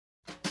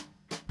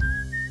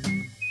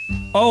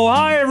Oh,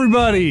 hi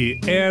everybody,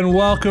 and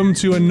welcome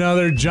to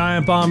another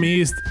Giant Bomb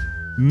East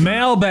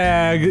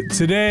mailbag.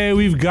 Today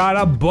we've got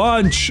a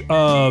bunch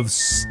of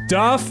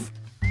stuff.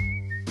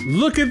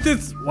 Look at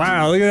this.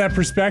 Wow, look at that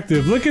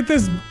perspective. Look at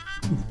this.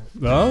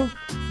 Oh,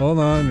 hold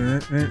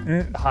on.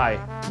 Hi.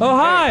 Oh,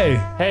 hi.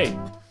 Hey.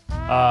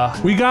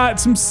 We got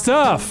some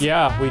stuff.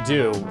 Yeah, we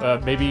do.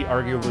 Maybe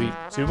arguably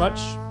too much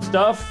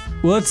stuff.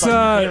 Let's, you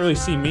can't really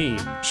see me.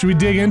 should we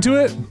dig into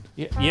it?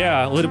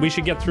 Yeah, we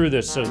should get through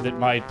this so that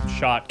my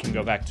shot can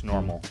go back to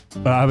normal.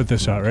 How about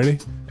this shot? Ready?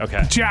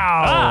 Okay.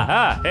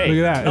 Ciao. Hey.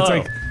 Look at that. Hello. It's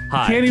like,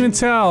 Hi. you can't even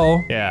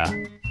tell. Yeah.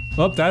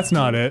 Oh, that's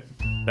not it.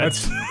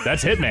 That's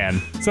Hitman.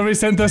 Somebody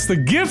sent us the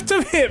gift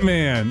of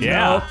Hitman.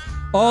 Yeah.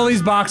 No, all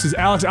these boxes.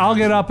 Alex, I'll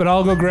get up and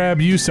I'll go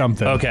grab you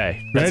something.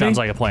 Okay. That Ready? sounds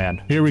like a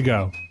plan. Here we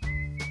go.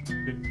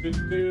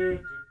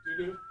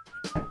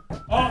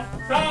 Oh,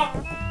 stop!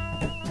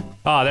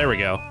 Ah, there we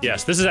go.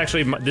 Yes, this is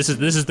actually this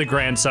is the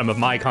grand sum of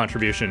my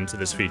contribution to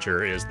this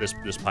feature. Is this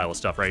pile of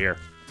stuff right here?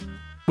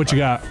 What you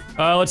got?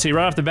 Let's see.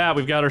 Right off the bat,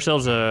 we've got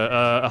ourselves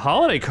a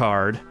holiday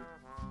card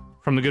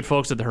from the good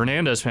folks at the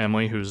Hernandez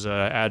family, whose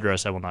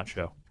address I will not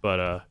show.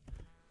 But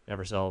we have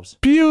ourselves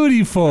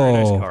Beautiful. a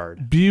very nice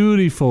card.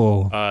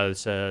 Beautiful. It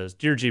says,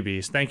 "Dear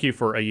GBs, thank you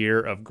for a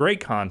year of great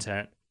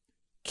content.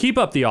 Keep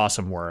up the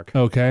awesome work.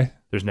 Okay.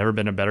 There's never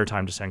been a better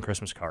time to send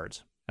Christmas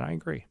cards." And I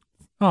agree.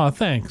 Oh,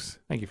 thanks.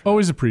 Thank you for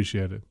Always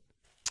appreciated.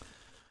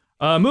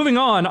 moving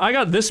on, I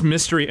got this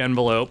mystery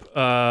envelope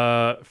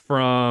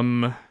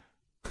from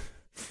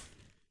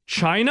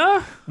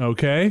China.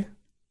 Okay.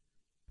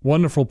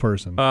 Wonderful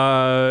person.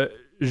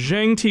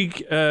 Zhang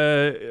Ti,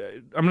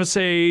 I'm gonna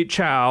say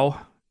Chow.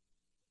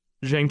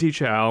 Zhang Ti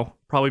Chow.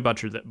 Probably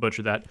butchered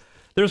that.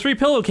 There are 3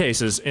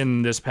 pillowcases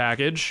in this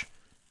package.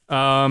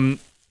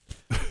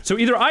 So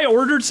either I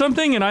ordered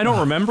something and I don't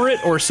remember it,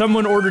 or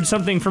someone ordered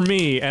something for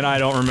me and I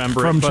don't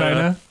remember From it.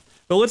 China?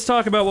 But let's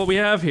talk about what we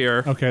have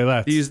here. Okay,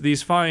 let's.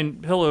 These fine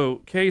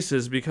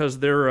pillowcases, because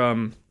they're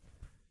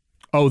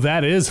Oh,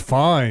 that is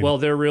fine. well,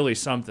 they're really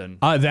something.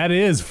 That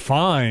is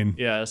fine.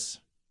 Yes.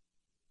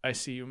 I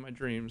see you in my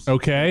dreams.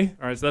 Okay.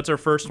 All right, so that's our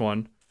first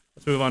one.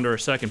 Let's move on to our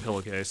second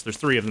pillowcase. There's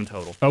 3 of them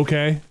total.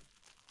 Okay.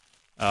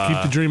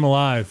 Keep the dream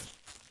alive.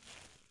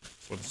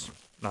 This one's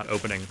not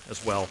opening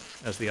as well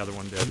as the other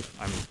one did.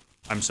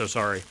 I'm so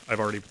sorry. I've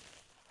ruined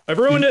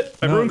it.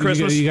 I've ruined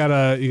Christmas. You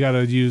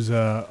gotta use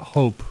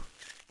hope.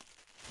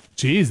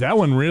 Jeez, that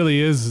one really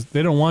is.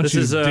 They don't want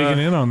you digging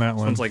in on that This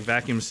one. one's like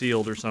vacuum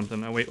sealed or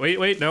something. Oh,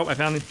 wait. No, I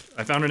found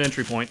an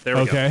entry point. There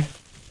we go. Okay.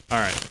 All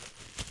right.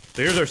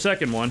 So here's our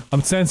second one.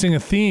 I'm sensing a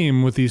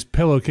theme with these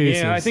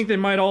pillowcases. Yeah, I think they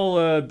might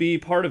all be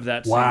part of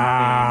that same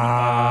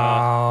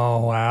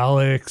Wow,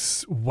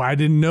 Alex. I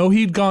didn't know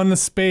he'd gone to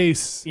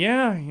space. theme.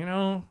 Yeah, you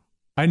know.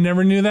 I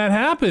never knew that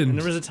happened. And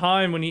there was a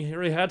time when he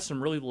really had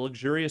some really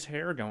luxurious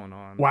hair going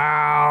on.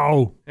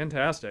 Wow.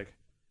 Fantastic.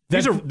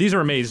 That- These are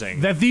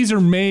amazing. That these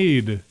are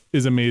made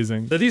is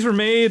amazing. That these were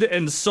made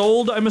and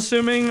sold, I'm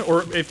assuming,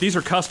 or if these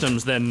are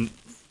customs, then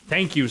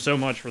thank you so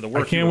much for the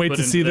work. I can't wait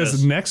to see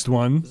this next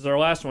one. This is our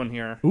last one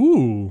here.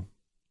 Ooh.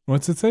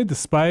 What's it say?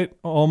 Despite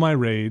all my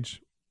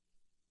rage,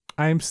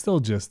 I am still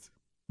just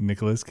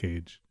Nicolas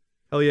Cage.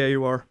 Hell yeah,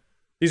 you are.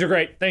 These are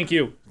great. Thank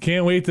you.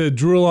 Can't wait to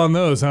drool on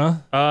those, huh?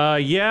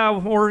 Yeah,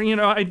 or you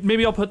know,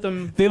 maybe I'll put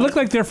them. They look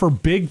like they're for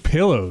big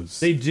pillows.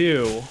 They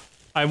do.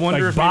 I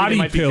wonder Like if maybe body they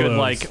might be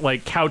pillows. good,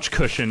 like couch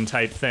cushion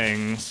type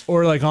things.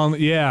 Or like on,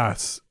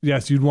 yes,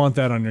 you'd want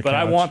that on your But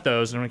couch. I want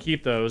those, and I'm gonna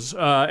keep those.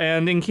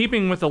 And in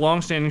keeping with the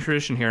long-standing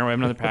tradition here, we have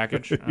another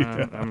package.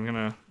 I'm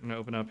gonna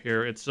open up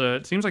here. It's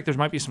it seems like there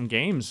might be some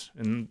games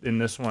in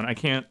this one. I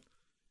can't.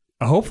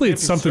 Hopefully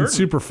it's be something certain.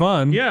 super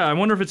fun. Yeah, I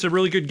wonder if it's a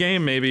really good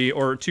game, maybe,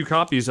 or 2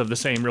 copies of the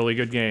same really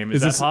good game.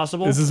 Is that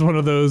possible? Is this one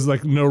of those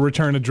like no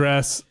return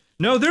address?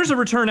 No, there's a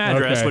return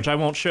address, Okay. which I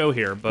won't show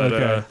here, but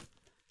Okay.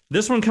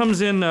 this one comes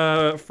in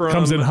from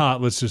Comes in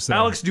hot, let's just say.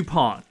 Alex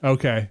DuPont,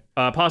 Okay.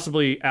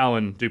 possibly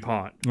Alan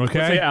DuPont. Okay.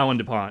 Let's say Alan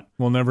DuPont.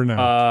 We'll never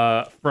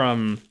know.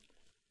 From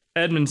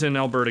Edmonton,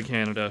 Alberta,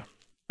 Canada.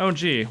 Oh,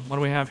 gee, what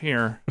do we have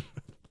here?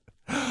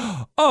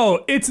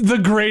 Oh, it's the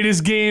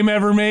greatest game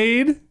ever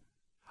made.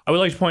 I would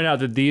like to point out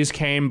that these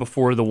came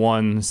before the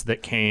ones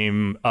that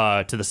came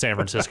to the San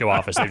Francisco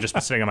office. They've just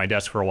been sitting on my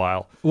desk for a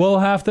while. We'll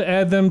have to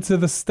add them to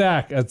the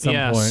stack at some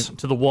point.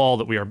 To the wall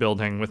that we are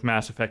building with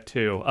Mass Effect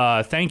 2.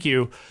 Thank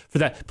you for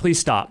that. Please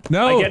stop.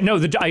 No.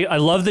 I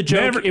love the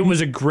joke. Never- It was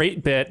a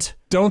great bit.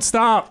 Don't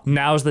stop.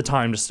 Now's the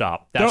time to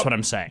stop. That's Don't- what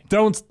I'm saying.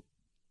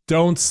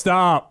 Don't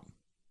stop.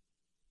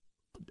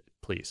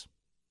 Please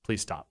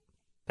stop.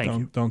 Thank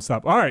you. Don't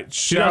stop. All right.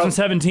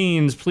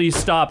 2017's Please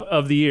Stop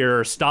of the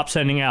year. Stop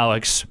sending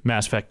Alex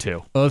Mass Effect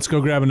 2. Let's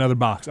go grab another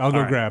box. I'll go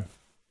All right. grab.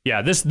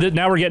 Yeah,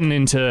 now we're getting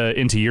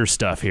into your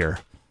stuff here.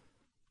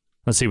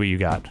 Let's see what you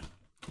got.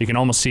 You can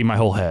almost see my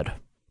whole head.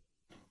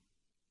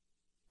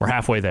 We're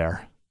halfway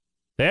there.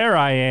 There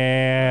I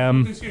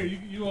am. Here,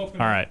 you open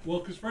All right. Well,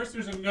 because first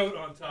there's a note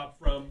on top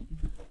from...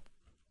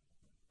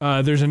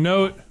 there's a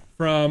note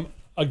from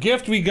a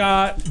gift we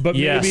got, but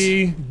Yes.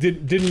 maybe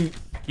didn't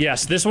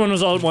Yes, this one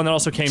was one that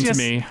also came to Just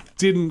me.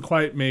 didn't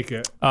quite make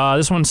it.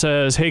 This one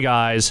says, "Hey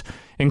guys,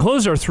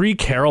 enclosed are 3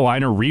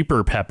 Carolina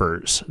Reaper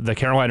peppers. The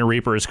Carolina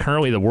Reaper is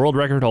currently the world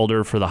record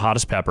holder for the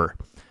hottest pepper.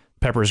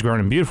 Pepper is grown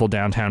in beautiful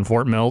downtown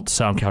Fort Mill,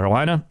 South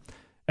Carolina,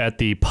 at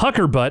the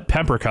Pucker Butt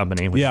Pepper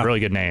Company, which is a really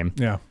good name.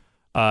 Yeah.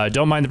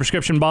 Don't mind the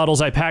prescription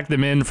bottles. I packed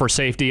them in for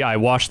safety. I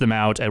washed them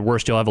out. At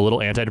worst, you'll have a little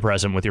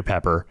antidepressant with your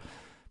pepper.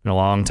 Been a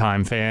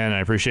long-time fan. I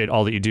appreciate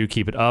all that you do.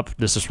 Keep it up."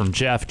 This is from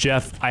Jeff.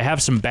 Jeff, I have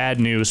some bad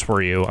news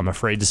for you, I'm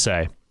afraid to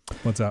say.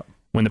 What's up?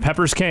 When the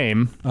peppers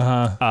came,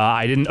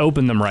 I didn't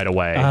open them right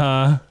away.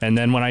 And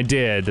then when I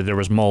did, there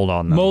was mold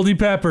on them. Moldy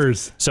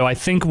peppers. So I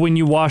think when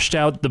you washed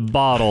out the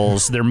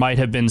bottles, there might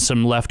have been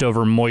some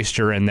leftover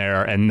moisture in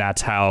there, and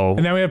that's how...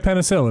 And now we have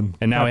penicillin.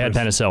 And now we had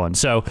penicillin.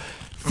 So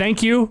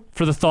thank you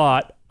for the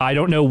thought. I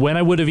don't know when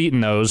I would have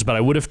eaten those, but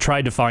I would have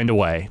tried to find a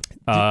way.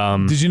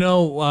 Did you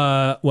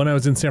know when I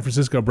was in San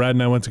Francisco, Brad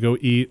and I went to go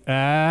eat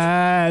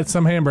at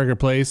some hamburger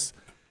place,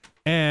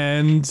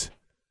 and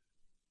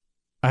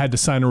I had to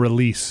sign a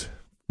release.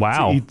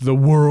 Wow. To eat the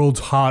world's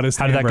hottest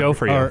How did that go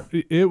for you?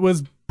 It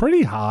was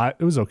pretty hot.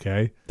 It was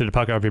okay. Did it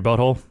pucker up your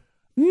butthole?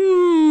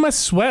 I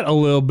sweat a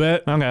little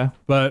bit. Okay.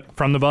 But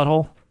from the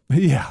butthole?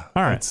 Yeah.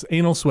 All right. It's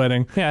anal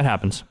sweating. Yeah, it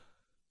happens.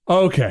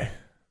 Okay.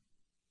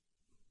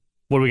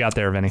 What do we got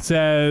there, Vinny?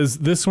 Says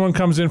this one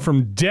comes in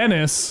from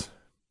Dennis.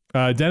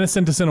 Dennis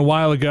sent us in a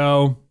while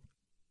ago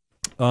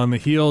on the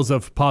heels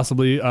of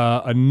possibly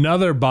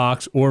another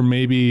box, or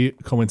maybe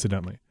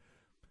coincidentally.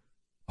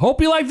 Hope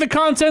you like the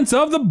contents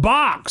of the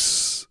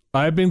box.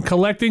 I've been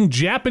collecting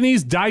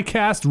Japanese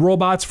die-cast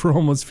robots for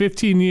almost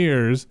 15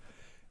 years,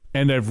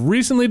 and I've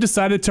recently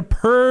decided to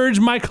purge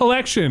my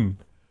collection.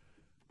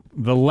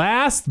 The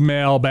last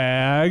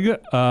mailbag,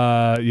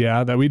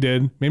 that we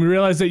did, made me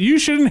realize that you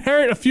should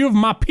inherit a few of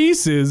my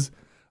pieces.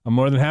 I'm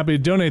more than happy to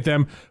donate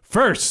them.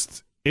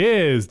 First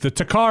is the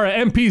Takara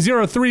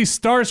MP03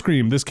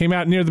 Starscream. This came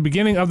out near the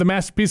beginning of the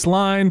Masterpiece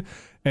line,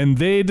 and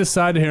they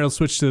decided, here, I'll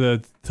switch to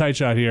the tight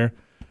shot here.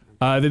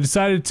 They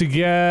decided to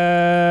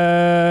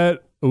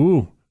get,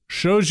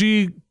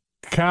 Shoji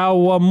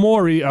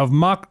Kawamori of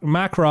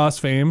Macross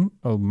fame,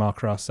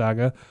 Macross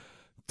Saga,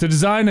 to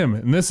design him.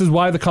 And this is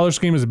why the color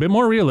scheme is a bit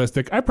more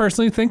realistic. I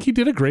personally think he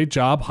did a great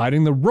job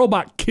hiding the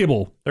robot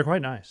kibble. They're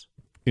quite nice.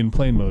 In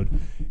plain mode.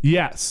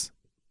 Yes.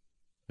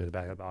 Through the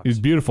back of the box.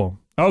 He's beautiful.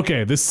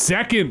 Okay, the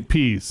second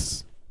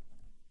piece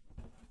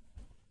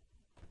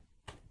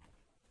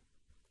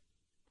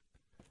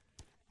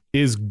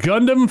is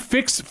Gundam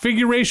Fixed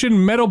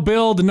Figuration Metal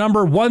Build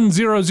number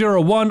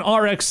 1001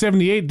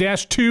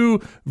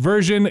 RX78-2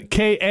 version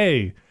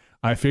KA.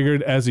 I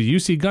figured as a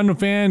UC Gundam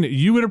fan,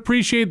 you would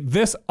appreciate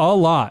this a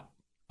lot.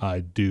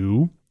 I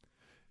do.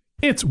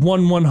 It's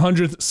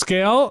 1/100th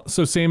scale,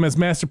 so same as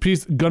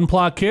Masterpiece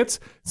Gunpla kits,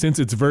 since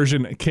it's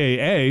version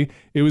KA.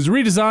 It was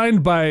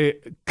redesigned by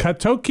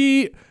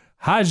Katoki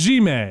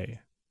Hajime.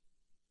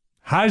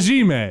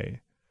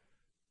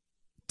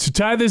 To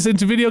tie this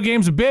into video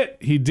games a bit,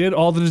 he did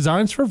all the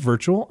designs for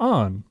Virtual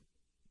On.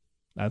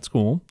 That's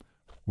cool.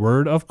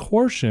 Word of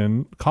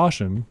caution.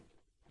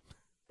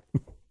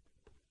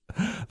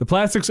 The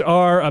plastics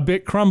are a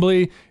bit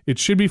crumbly. It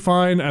should be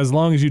fine as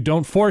long as you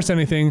don't force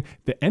anything.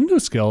 The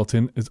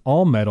endoskeleton is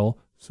all metal,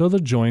 so the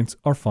joints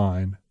are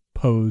fine.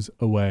 Pose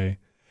away.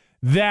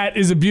 That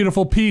is a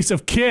beautiful piece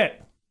of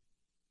kit.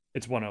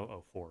 It's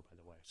 1004, by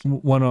the way. So.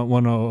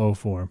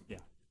 1004. Yeah.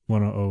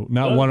 100,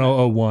 not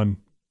 1001.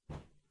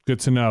 Good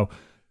to know.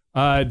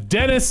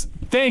 Dennis,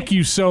 thank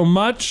you so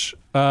much.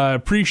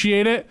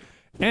 Appreciate it.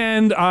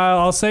 And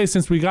I'll say,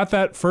 since we got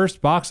that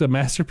first box of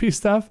Masterpiece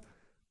stuff,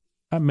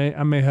 I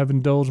may have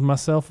indulged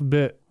myself a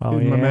bit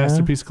in my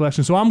Masterpiece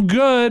collection. So I'm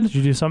good. Did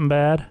you do something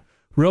bad?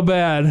 Real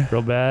bad.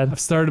 Real bad? I've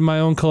started my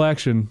own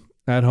collection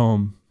at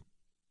home.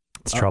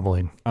 It's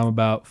troubling. I'm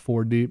about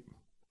 4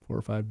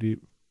 or 5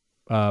 deep.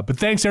 But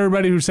thanks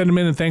everybody who sent them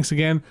in, and thanks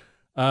again.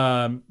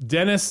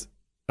 Dennis,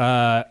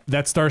 that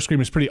Starscream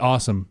is pretty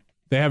awesome.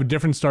 They have a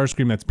different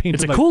Starscream that's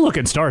painted. It's a cool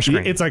looking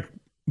Starscream. It's like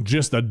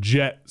just a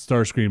jet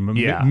Starscream,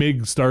 a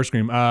MiG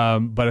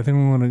Starscream. But I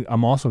think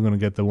I'm also gonna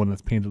get the one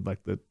that's painted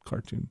like the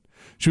cartoon.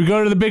 Should we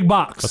go to the big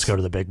box? Let's go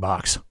to the big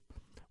box.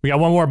 We got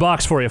one more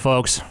box for you,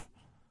 folks.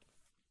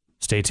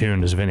 Stay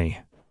tuned as Vinny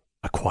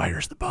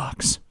acquires the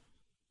box.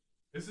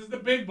 This is the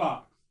big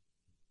box.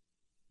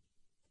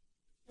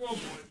 Oh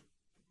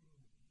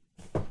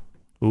boy.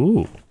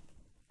 Ooh.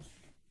 Is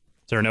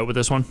there a note with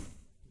this one?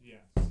 Yes.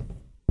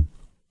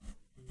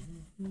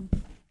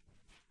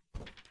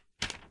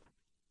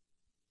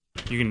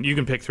 You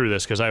can pick through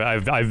this because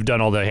I've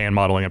done all the hand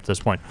modeling up to this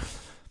point.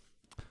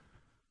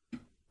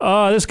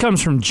 This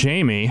comes from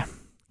Jamie,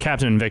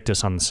 Captain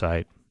Invictus on the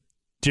site.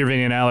 Dear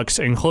Vinny and Alex,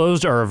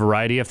 enclosed are a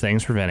variety of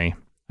things for Vinny.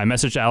 I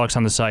messaged Alex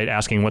on the site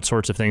asking what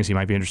sorts of things he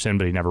might be interested in,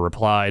 but he never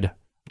replied.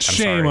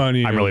 Shame on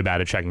you. I'm really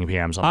bad at checking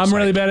PMs on the site. I'm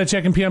really bad at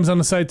checking PMs on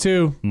the site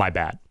too. My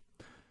bad.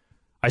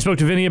 I spoke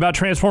to Vinny about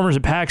Transformers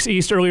at PAX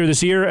East earlier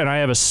this year, and I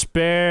have a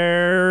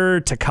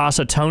spare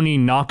Takasa Tony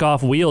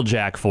knockoff wheel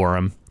jack for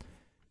him.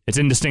 It's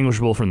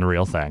indistinguishable from the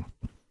real thing.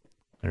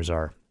 There's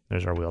our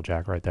There's our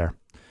wheeljack right there.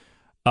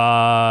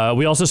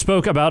 We also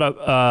spoke about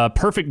a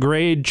perfect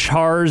grade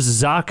Char's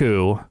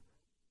Zaku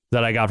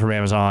that I got from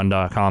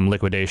Amazon.com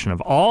liquidation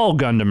of all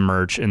Gundam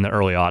merch in the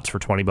early aughts for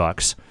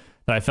 $20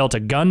 that I felt a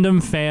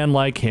Gundam fan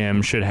like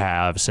him should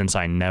have since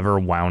I never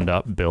wound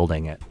up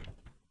building it.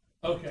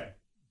 Okay.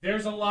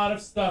 There's a lot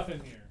of stuff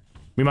in here.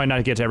 We might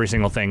not get to every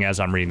single thing as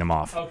I'm reading them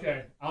off.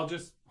 Okay. I'll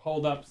just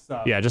hold up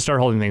stuff. Yeah, just start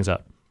holding things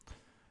up.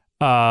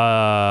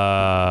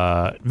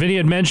 Vinny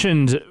had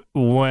mentioned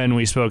when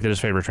we spoke that his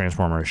favorite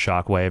Transformer is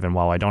Shockwave, and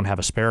while I don't have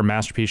a spare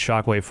Masterpiece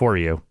Shockwave for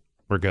you,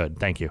 we're good,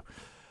 thank you.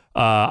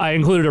 I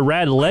included a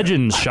Rad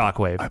Legends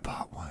Shockwave. I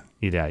bought one.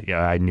 Yeah,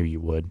 I knew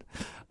you would.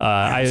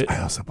 I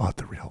also bought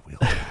the real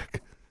wheeljack.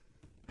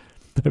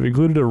 I've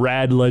included a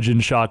Rad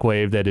Legend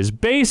Shockwave that is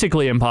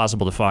basically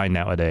impossible to find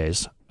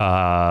nowadays,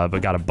 but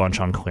got a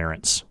bunch on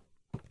clearance.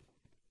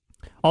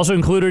 Also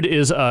included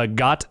is a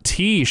Got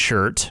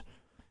T-shirt.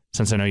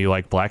 Since I know you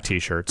like black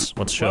T-shirts,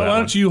 let's show that Why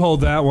don't you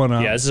hold that one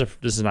up? Yeah, this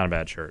is not a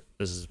bad shirt.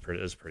 This is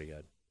pretty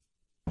good.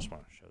 I just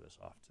want to show this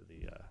off to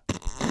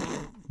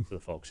the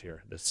folks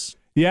here. This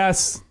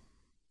Yes.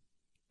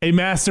 A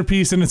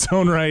masterpiece in its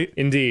own right.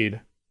 indeed.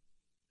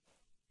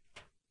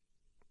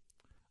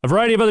 A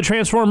variety of other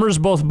Transformers,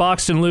 both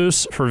boxed and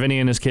loose, for Vinny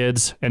and his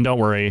kids. And don't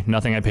worry,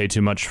 nothing I paid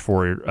too much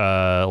for,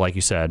 like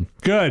you said.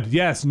 Good,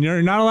 yes.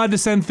 You're not allowed to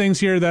send things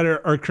here that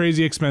are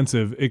crazy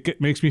expensive.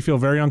 It makes me feel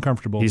very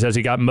uncomfortable. He says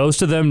he got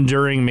most of them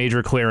during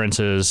major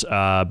clearances,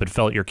 but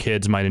felt your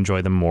kids might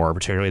enjoy them more,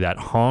 particularly that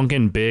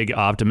honkin' big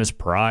Optimus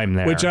Prime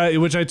there.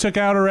 Which I took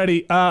out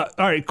already. All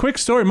right, quick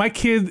story. My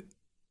kid,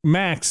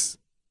 Max,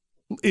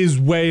 is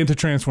way into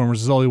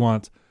Transformers. Is all he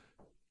wants.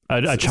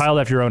 A child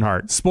after your own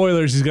heart.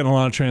 Spoilers, he's getting a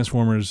lot of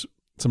Transformers,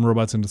 some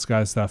Robots in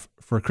Disguise stuff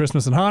for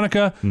Christmas and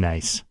Hanukkah.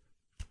 Nice.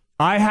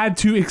 I had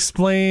to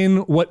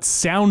explain what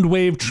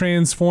Soundwave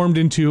transformed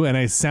into, and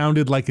I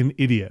sounded like an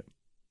idiot.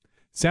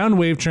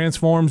 Soundwave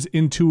transforms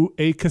into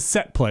a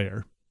cassette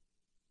player.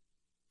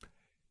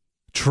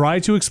 Try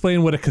to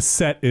explain what a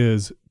cassette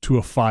is to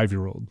a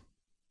 5-year-old.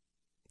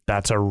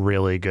 That's a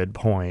really good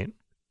point.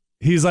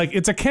 He's like,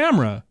 it's a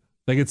camera.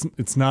 Like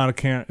it's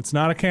not a it's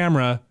not a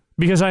camera.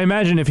 Because I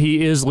imagine if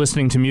he is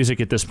listening to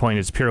music at this point,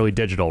 it's purely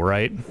digital,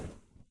 right?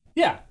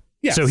 Yeah.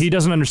 Yes. So he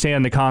doesn't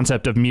understand the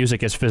concept of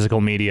music as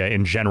physical media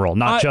in general,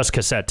 not just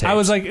cassette tapes. I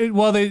was like,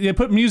 well, they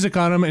put music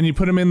on them, and you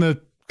put them in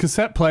the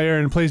cassette player,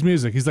 and it plays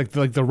music. He's like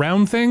the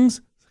round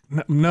things?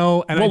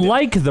 No. And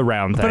like the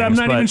round things. But I'm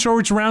not even sure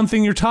which round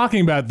thing you're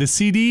talking about. The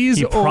CDs?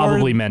 He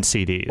probably meant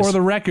CDs. Or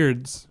the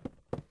records.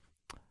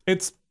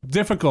 It's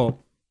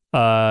difficult. In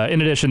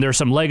addition, there's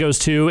some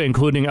Legos too,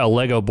 including a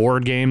Lego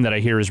board game that I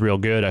hear is real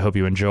good. I hope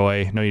you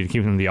enjoy. No need to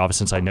keep them in the office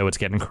since I know it's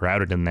getting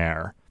crowded in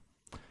there.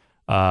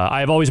 I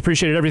have always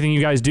appreciated everything you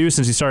guys do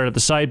since you started at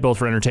the site, both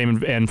for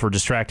entertainment and for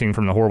distracting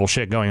from the horrible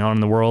shit going on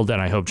in the world,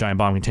 and I hope Giant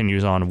Bomb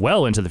continues on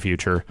well into the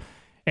future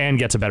and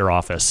gets a better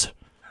office.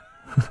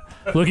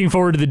 Looking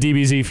forward to the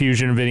DBZ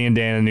fusion of Vinny and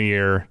Dan in the new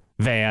year,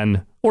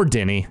 Van, or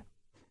Denny.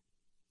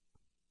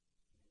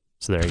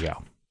 So there you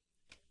go.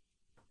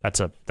 That's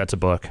a book. It's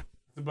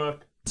a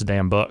book. It's a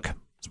damn book.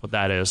 That's what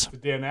that is. It's a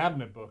Dan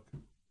Abnett book.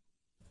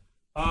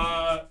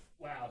 Wow.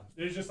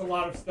 There's just a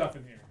lot of stuff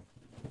in here.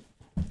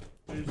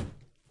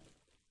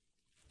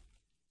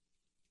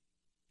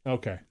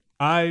 Okay.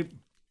 Okay,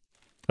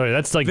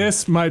 that's like...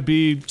 This might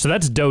be... So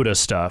that's Dota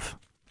stuff.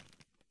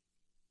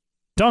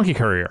 Donkey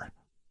Courier.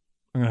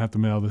 I'm going to have to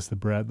mail this to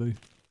Bradley.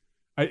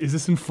 Is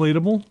this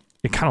inflatable?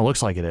 It kind of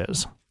looks like it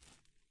is.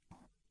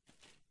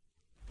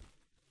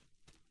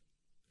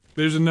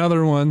 There's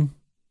another one.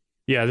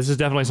 Yeah, this is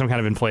definitely some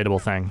kind of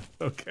inflatable thing.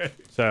 Okay.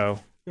 So...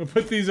 We'll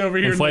put these over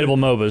here. Inflatable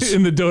MOBAs.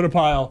 In the Dota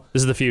pile.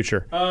 This is the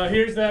future.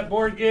 Here's that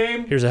board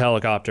game. Here's a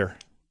helicopter.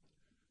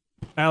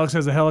 Alex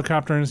has a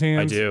helicopter in his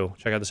hands. I do.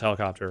 Check out this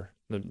helicopter.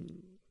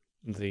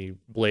 The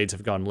blades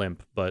have gone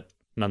limp, but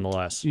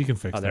nonetheless. You can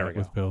fix that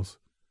with pills.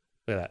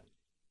 Look at that.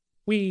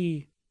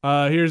 Whee!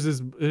 Here's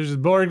his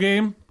board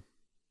game.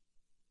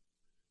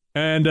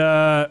 And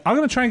I'm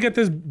going to try and get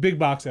this big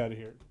box out of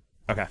here.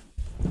 Okay.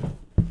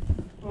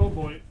 Oh,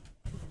 boy.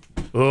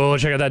 Oh,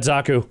 check out that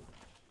Zaku.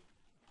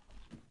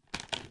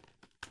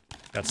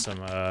 Got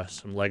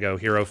some Lego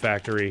Hero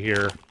Factory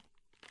here.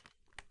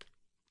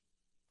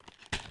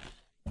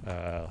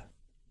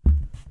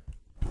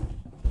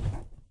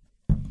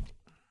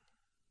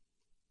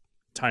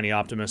 Tiny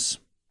Optimus.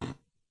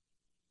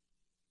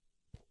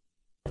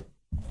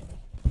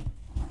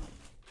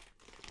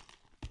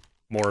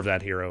 More of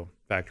that Hero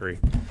Factory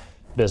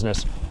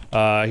business.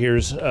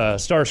 Here's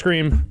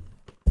Starscream.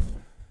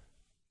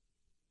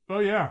 Oh,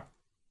 yeah.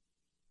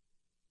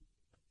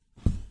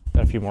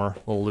 Got a few more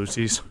little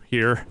Lucy's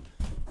here.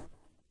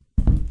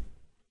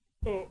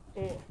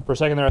 For a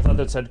second there, I thought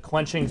that said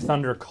Quenching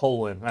Thunder :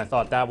 and I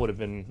thought that would have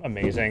been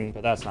amazing,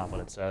 but that's not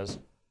what it says.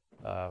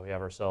 We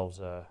have ourselves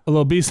a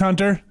little Beast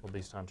Hunter. Little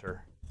Beast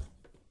Hunter.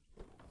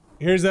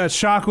 Here's that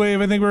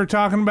Shockwave I think we were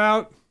talking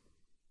about.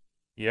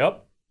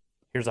 Yep.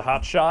 Here's a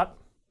Hot Shot.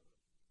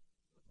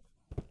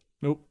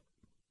 Nope.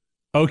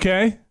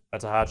 Okay.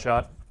 That's a Hot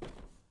Shot.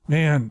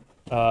 Man,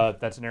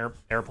 That's an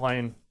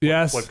airplane.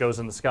 Yes. What goes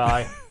in the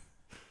sky.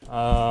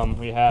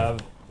 We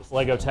have this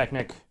Lego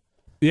Technic.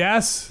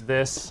 Yes.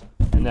 This,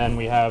 and then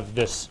we have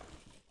this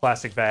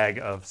plastic bag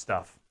of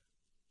stuff.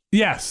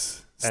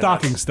 Yes. And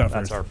Stocking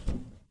stuffers. That's our.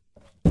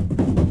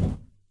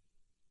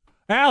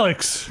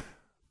 Alex.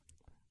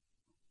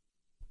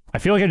 I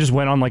feel like I just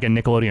went on like a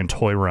Nickelodeon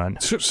toy run.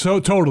 So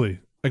totally.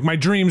 Like my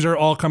dreams are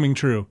all coming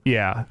true.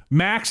 Yeah.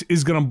 Max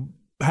is gonna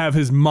have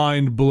his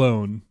mind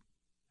blown.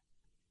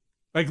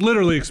 Like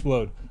literally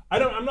explode.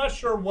 I'm not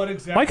sure what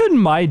exactly. Why couldn't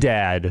my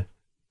dad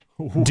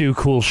do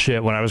cool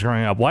shit when I was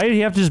growing up? Why did he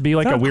have to just be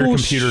like a weird cool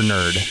computer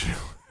nerd?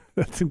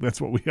 I think that's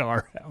what we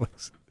are,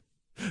 Alex.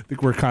 I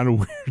think we're kind of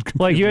weird.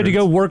 Like you had to nerds.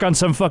 go work on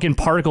some fucking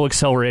particle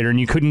accelerator and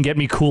you couldn't get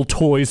me cool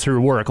toys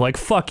through work. Like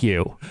fuck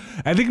you.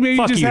 I think maybe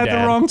Fuck he just you, had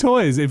Dad. the wrong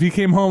toys. If he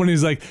came home and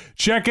he's like,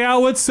 check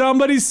out what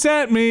somebody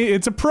sent me.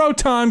 It's a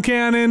proton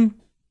cannon.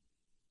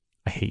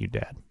 I hate you,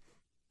 Dad.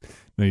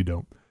 No, you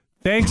don't.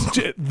 Thanks,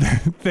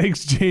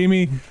 thanks,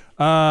 Jamie.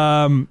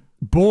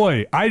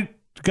 Boy, I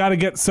got to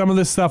get some of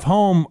this stuff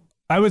home.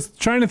 I was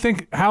trying to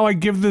think how I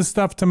give this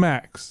stuff to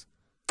Max.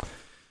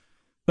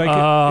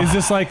 Like, is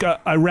this like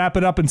I wrap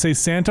it up and say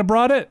Santa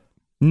brought it?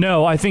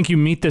 No, I think you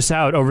meet this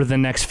out over the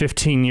next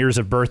 15 years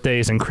of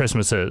birthdays and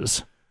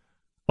Christmases.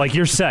 Like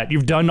you're set.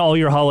 You've done all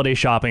your holiday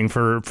shopping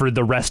for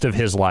the rest of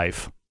his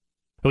life.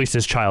 At least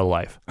his child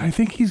life. I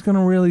think he's going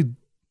to really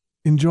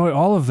enjoy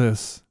all of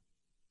this.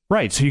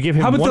 Right, so you give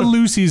him How about one the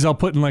Lucy's I'll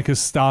put in like his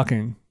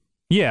stocking?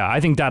 Yeah, I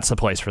think that's the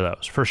place for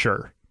those, for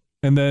sure.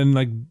 And then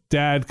like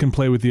Dad can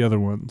play with the other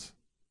ones.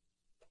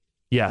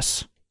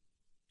 Yes.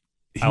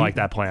 I like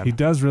that plan. He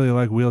does really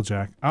like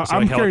Wheeljack. So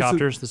I'm like curious.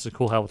 helicopters? This is a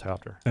cool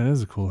helicopter. That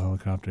is a cool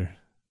helicopter.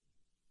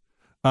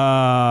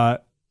 Takasa,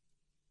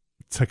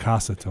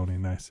 Tony,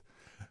 nice.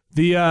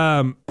 The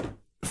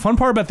fun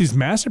part about these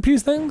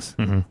masterpiece things,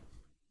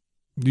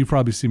 you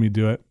probably see me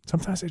do it.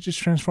 Sometimes I just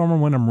transform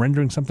them when I'm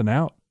rendering something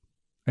out.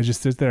 I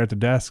just sit there at the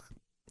desk.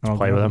 And I'll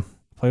Play with them.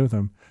 Play with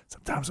them.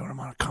 Sometimes when I'm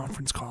on a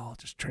conference call, I'll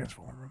just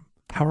transform them.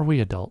 How are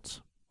we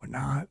adults? We're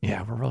not.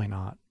 Yeah, we're really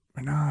not.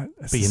 We're not.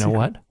 That's But the you know secret.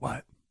 what?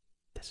 What?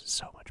 This is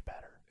so much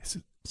better. This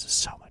is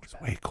so much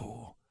better. way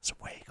cool. It's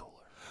way cooler.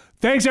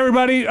 Thanks,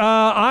 everybody.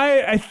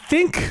 I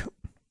think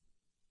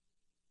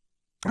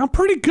I'm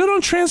pretty good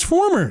on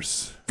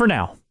Transformers. For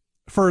now.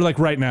 For like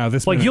right now.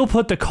 This Like minute. you'll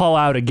put the call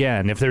out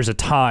again if there's a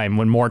time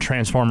when more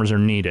Transformers are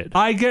needed.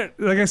 I get,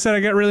 like I said, I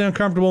get really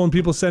uncomfortable when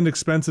people send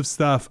expensive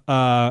stuff,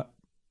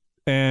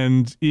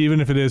 and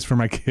even if it is for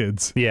my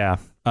kids. Yeah.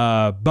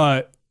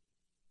 But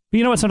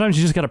you know what? Sometimes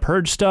you just got to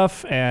purge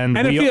stuff, and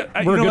we're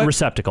a good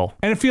receptacle.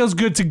 And it feels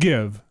good to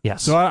give.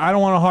 Yes. So I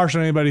don't want to harsh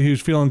on anybody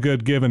who's feeling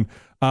good giving,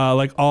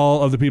 like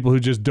all of the people who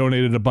just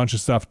donated a bunch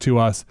of stuff to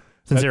us.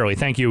 Sincerely,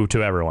 thank you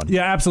to everyone.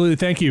 Yeah, absolutely.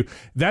 Thank you.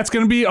 That's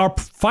going to be our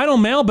final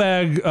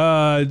mailbag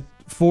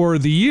for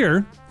the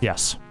year.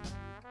 Yes.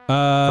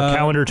 For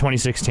calendar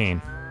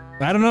 2016.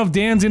 I don't know if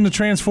Dan's into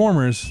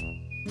Transformers.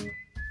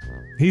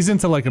 He's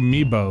into like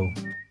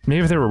Amiibo.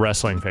 Maybe if they were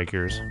wrestling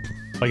figures.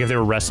 Like if they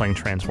were wrestling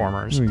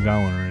Transformers. We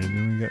got one already.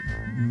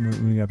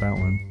 We got that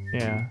one.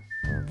 Yeah.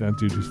 That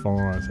dude just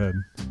falling on his head.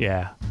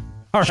 Yeah.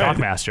 All right.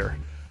 Shockmaster.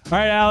 All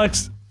right,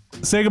 Alex.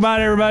 Say goodbye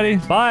to everybody.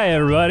 Bye,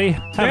 everybody.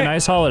 Have a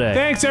nice holiday.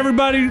 Thanks,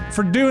 everybody,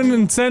 for doing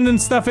and sending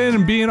stuff in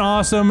and being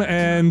awesome,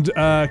 and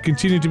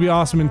continue to be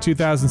awesome in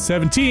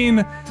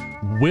 2017.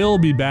 We'll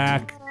be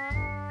back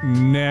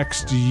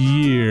next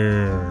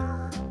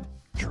year.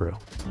 True.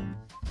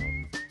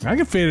 I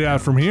can fade it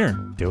out from here.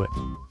 Do it.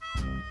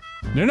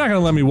 They're not going to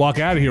let me walk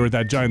out of here with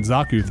that giant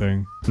Zaku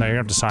thing. No, you're going to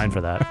have to sign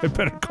for that. I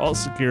better call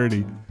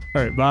security.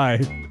 All right,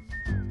 bye.